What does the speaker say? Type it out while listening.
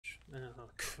Oh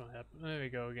crap, there we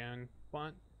go again.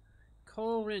 What?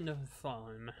 Corin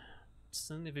Farm.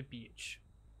 Son of a beach.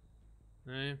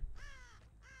 Eh?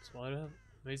 It's what up.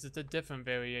 At least it's a different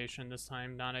variation this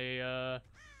time, not a,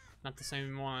 not the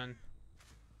same one.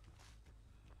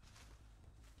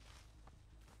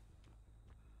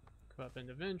 Co-op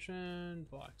intervention,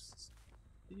 blocks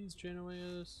these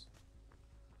generators.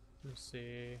 Let's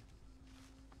see.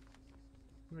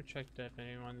 I'm gonna check that if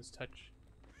anyone's touched.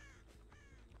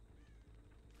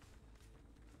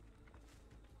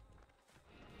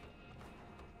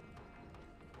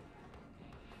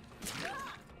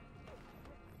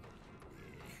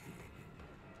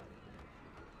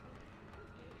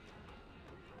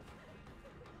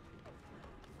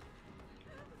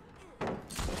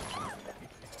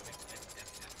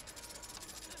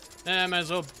 Yeah, I might as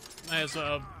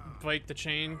well break the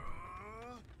chain.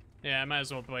 Yeah, I might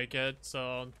as well break it.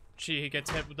 So he gets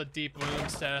hit with a deep wound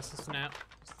status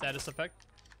effect.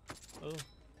 Oh,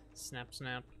 snap,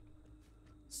 snap,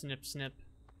 snip, snip,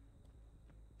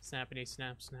 snappity,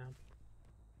 snap, snap.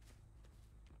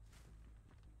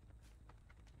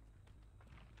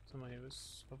 Somebody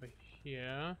was over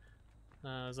here.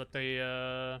 Is that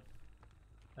the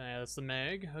yeah, that's the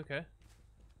Meg. Okay.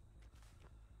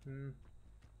 Hmm.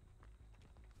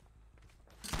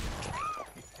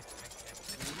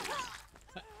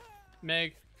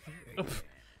 Meg.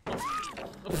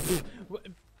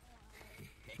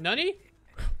 Nunny?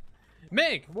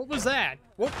 Meg, what was that?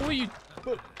 What were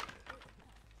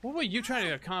you trying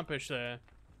to accomplish there?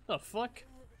 The fuck?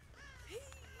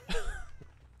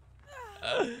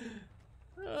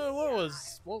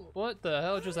 What the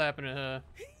hell just happened to her?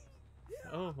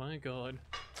 Oh my god.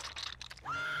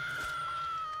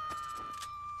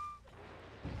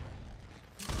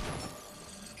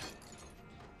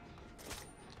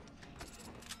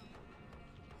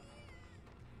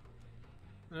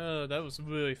 Oh, that was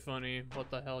really funny. What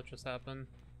the hell just happened?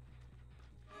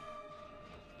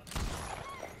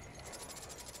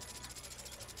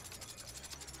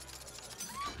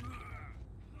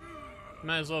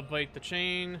 Might as well break the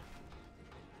chain.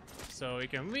 So we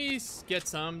can at least get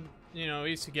some, you know, at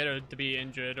least to get her to be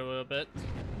injured a little bit.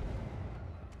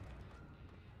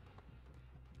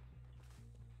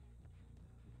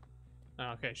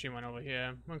 Oh, okay, she went over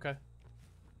here. Okay.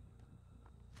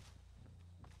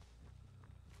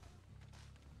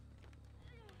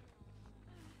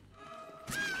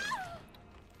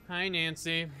 Hi,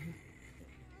 Nancy.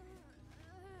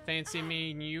 Fancy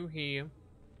meeting you here.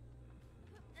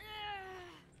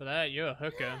 For that, you're a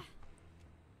hooker.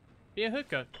 Be a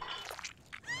hooker.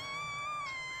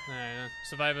 Alright,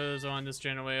 survivors are on this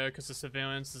generator because the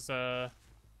surveillance is,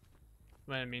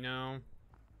 letting me know.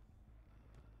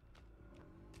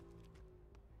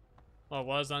 Well, it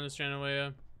was on this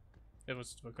generator. It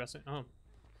was regressing. Oh.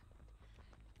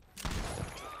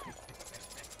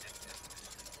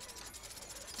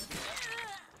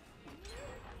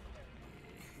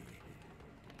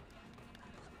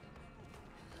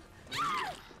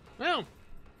 Oh,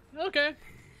 okay.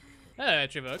 That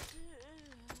actually worked.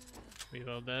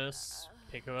 Reload this,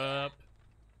 pick her up.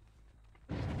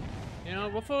 You know,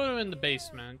 we'll throw her in the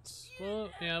basement. Well,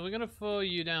 yeah, we're gonna throw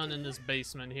you down in this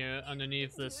basement here,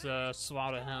 underneath this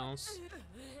slaughterhouse.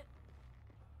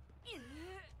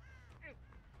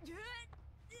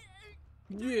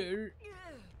 Yeah.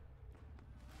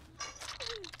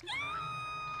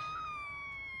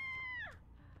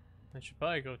 I should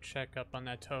probably go check up on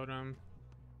that totem.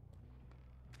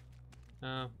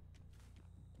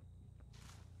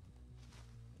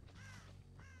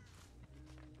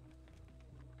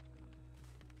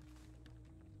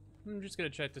 I'm just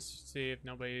gonna check to see if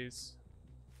nobody's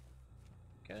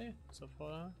okay. So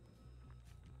far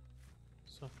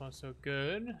so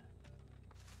good.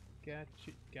 Got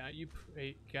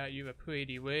you a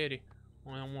pretty lady.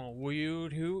 I don't want to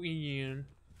weird who in.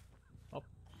 Oh,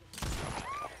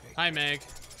 hi Meg.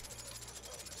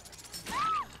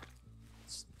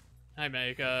 Hi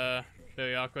Meg.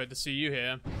 Very awkward to see you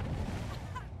here.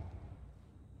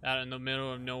 Out in the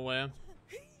middle of nowhere.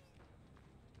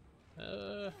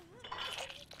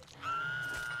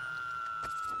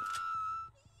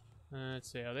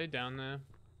 Let's see, are they down there?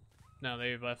 No,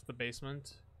 they left the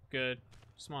basement. Good.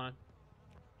 Smart.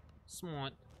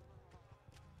 Smart.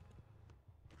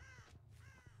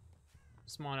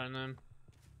 Smart on them.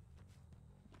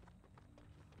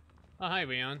 Oh, hi,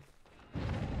 Leon.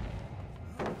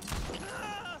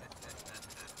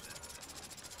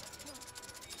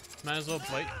 Might as well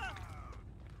play.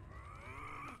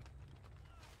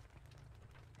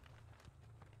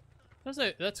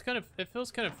 That's kind of, it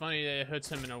feels kind of funny that it hurts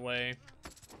him in a way.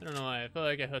 I don't know why, I feel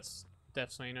like it hurts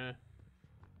Deathslinger.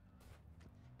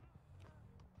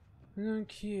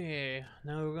 Okay,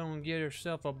 now we're gonna get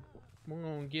ourselves a. We're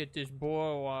gonna get this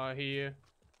boy out here.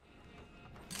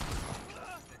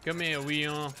 Come here,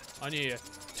 Leon. I need to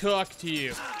talk to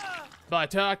you. By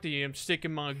talk to you, I'm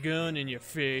sticking my gun in your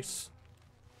face.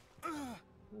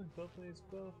 Both ways,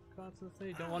 both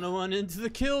constantly. Don't want to run into the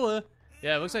killer.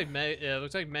 Yeah, it looks like Meg. Yeah, it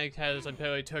looks like Meg has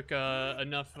apparently took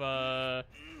enough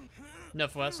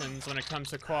lessons when it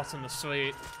comes to crossing the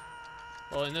street.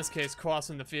 Well, in this case,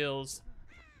 crossing the fields.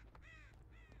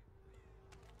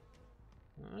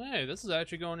 Alright, this is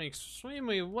actually going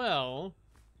extremely well.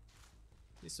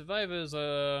 The survivors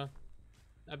are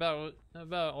about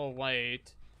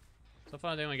alright. So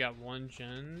far they only got one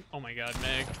gen. Oh my god,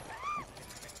 Meg.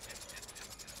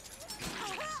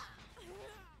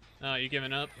 Oh, you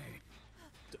giving up?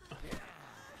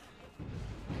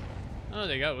 Oh,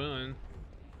 they got ruined.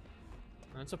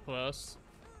 That's a plus.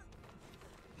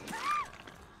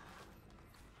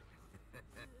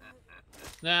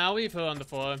 Nah, I'll leave her on the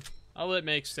floor. I'll let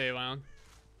Meg stay around.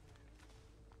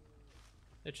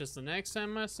 It's just the next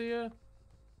time I see her,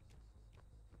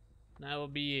 that will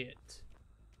be it.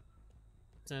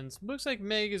 Since looks like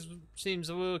Meg seems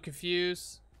a little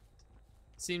confused.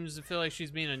 Seems to feel like she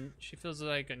feels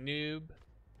like a noob.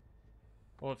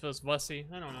 Or it feels wussy.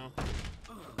 I don't know.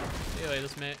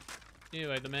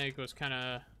 Anyway, the Meg was kind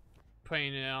of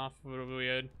playing it off a little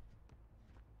weird.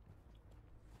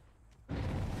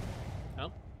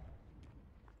 Oh.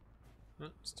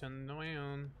 Let's turn the way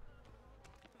on.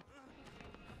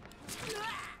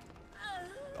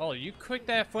 Oh, you quick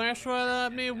that flashlight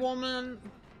at me, woman?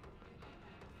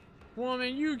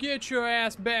 Woman, you get your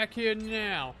ass back here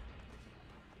now.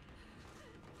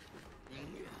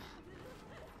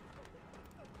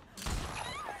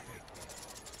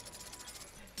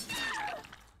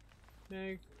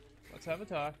 Meg, let's have a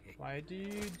talk. Why do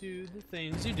you do the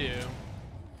things you do?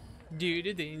 Do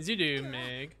the things you do,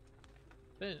 Meg.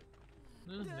 But,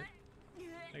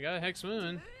 I got a Hex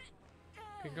Moon.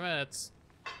 Congrats.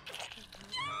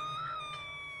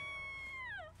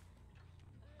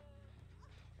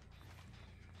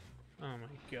 Oh my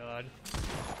god.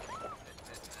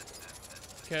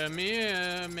 Come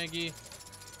here, Meggy.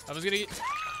 I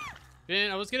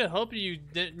was gonna hope you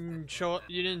didn't show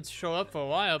up for a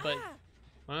while, but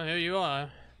well, here you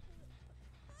are.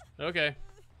 Okay.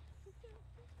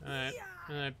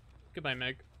 Alright. Goodbye,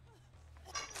 Meg.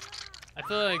 I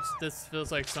feel like this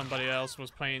feels like somebody else was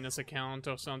playing this account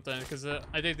or something, because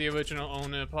I think the original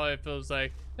owner probably feels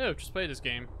like, oh, just play this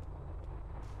game.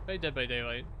 Play Dead by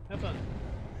Daylight. Have fun.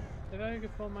 If I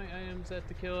could throw my items at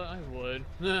the killer, I would.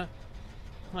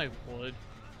 I would.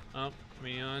 Oh,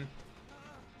 Leon.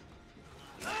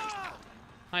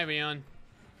 Hi, Leon.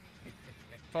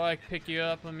 Before I pick you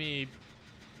up, let me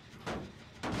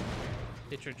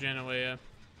hit your generator.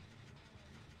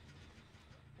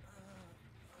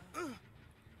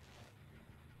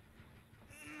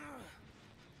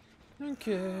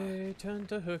 Okay, time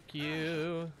to hook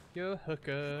you. You're a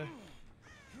hooker.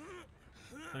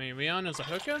 I mean, Leon is a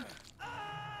hooker?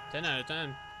 10 out of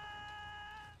 10.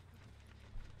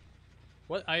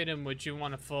 What item would you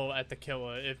want to throw at the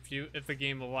killer if the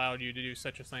game allowed you to do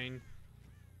such a thing?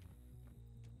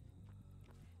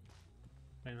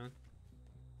 Wait a minute.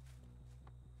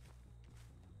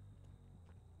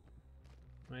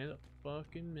 Wait a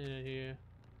fucking minute here.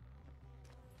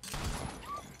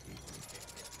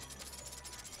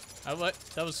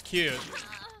 That was cute.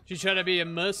 She tried to be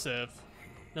immersive.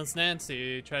 That's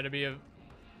Nancy. Tried to be a.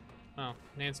 Oh,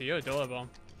 Nancy, you're adorable.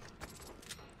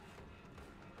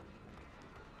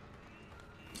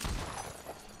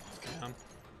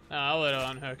 I'll let her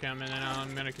on her come, and then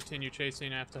I'm gonna continue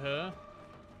chasing after her.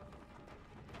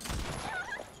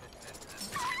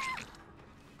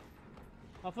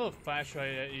 I'll throw a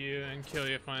flashlight at you and kill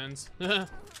your friends.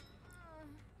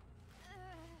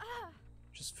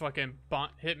 Just fucking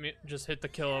hit me. Just hit the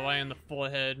killer right in the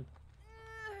forehead.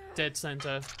 Dead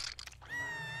center.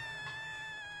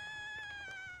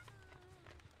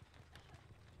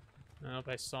 I hope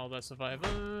I saw that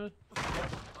survivor.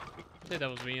 I think that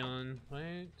was Leon,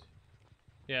 right?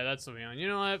 Yeah, that's the Leon. You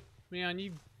know what? Leon,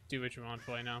 you do what you want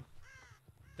for right now.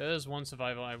 There is one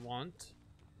survivor I want.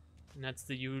 And that's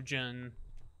the Yunjin.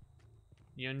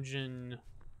 Yunjin.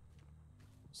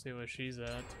 See where she's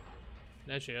at.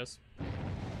 There she is.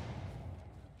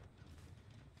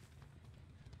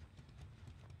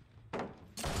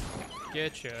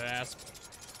 Get your ass.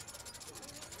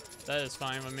 That is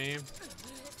fine with me.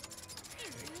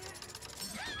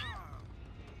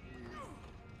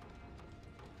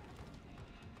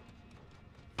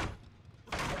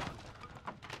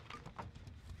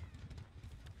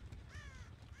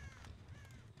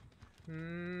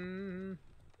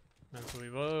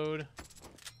 Reload.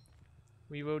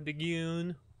 Reload the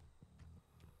gun.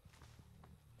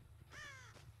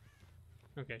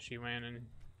 Okay, she ran in.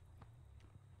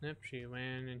 Yep, she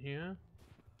ran in here.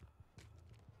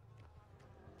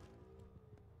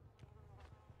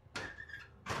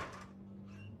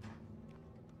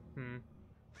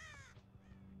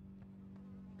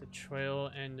 The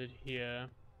trail ended here.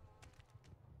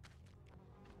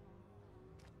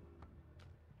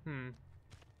 I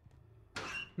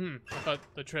thought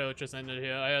the trail just ended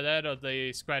here. Either that or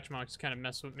the scratch marks kind of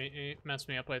messed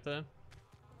me up right there.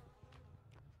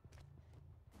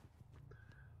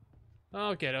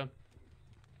 I'll get him.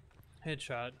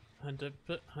 Headshot.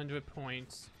 100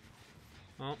 points.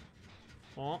 Oh.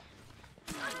 Oh.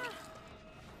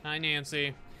 Hi,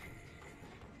 Nancy.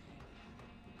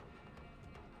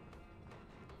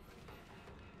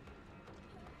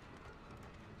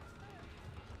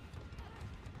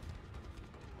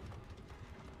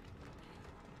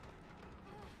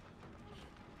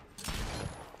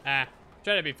 Ah,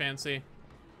 try to be fancy.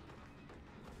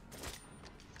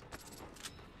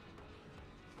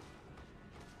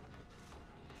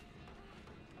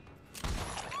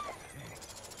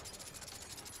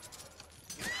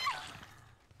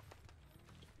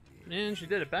 And she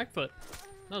did a backflip.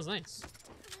 That was nice.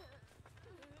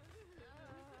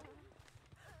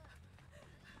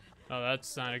 Oh,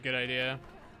 that's not a good idea.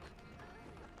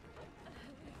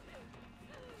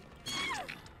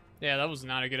 Yeah, that was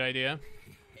not a good idea.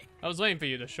 I was waiting for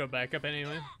you to show back up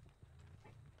anyway.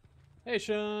 Hey,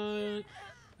 Sean.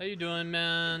 How you doing,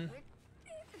 man?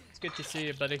 It's good to see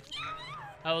you, buddy.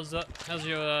 How's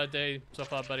your day so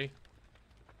far, buddy?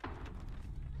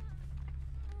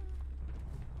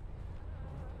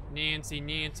 Nancy,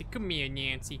 come here,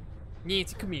 Nancy.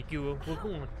 Nancy, come here, girl.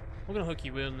 We're gonna hook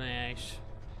you real nice.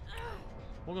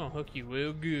 We're gonna hook you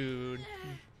real good.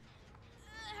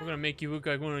 We're gonna make you look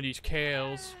like one of these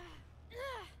cows.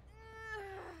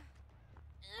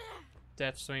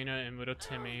 Deathslinger and little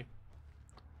Timmy.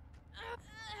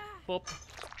 Boop.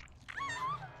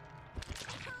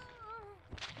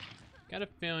 Got a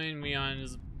feeling Leon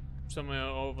is somewhere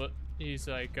over. He's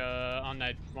like on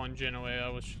that one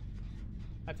generator.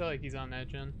 I feel like he's on that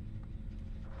gen.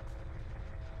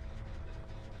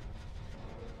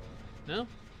 No?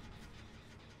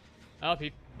 Oh,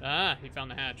 he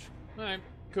found the hatch. Alright,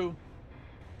 cool.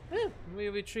 Yeah, we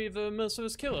retrieved the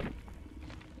merciless killer.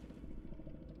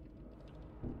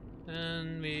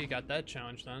 And we got that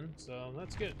challenge done, so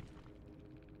that's good.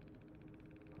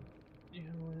 You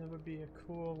know what would be a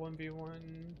cool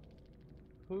 1v1?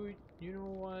 Who, you know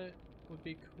what would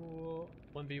be cool?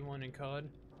 1v1 in COD?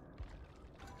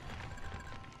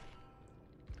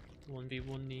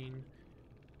 1v1ing.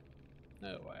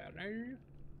 Oh, wow.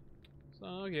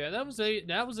 So yeah, that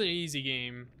was an easy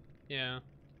game. Yeah.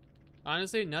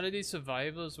 Honestly, none of these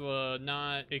survivors were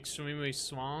not extremely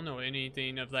strong or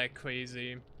anything of that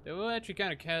crazy. They were actually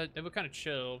kind of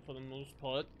chill for the most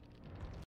part.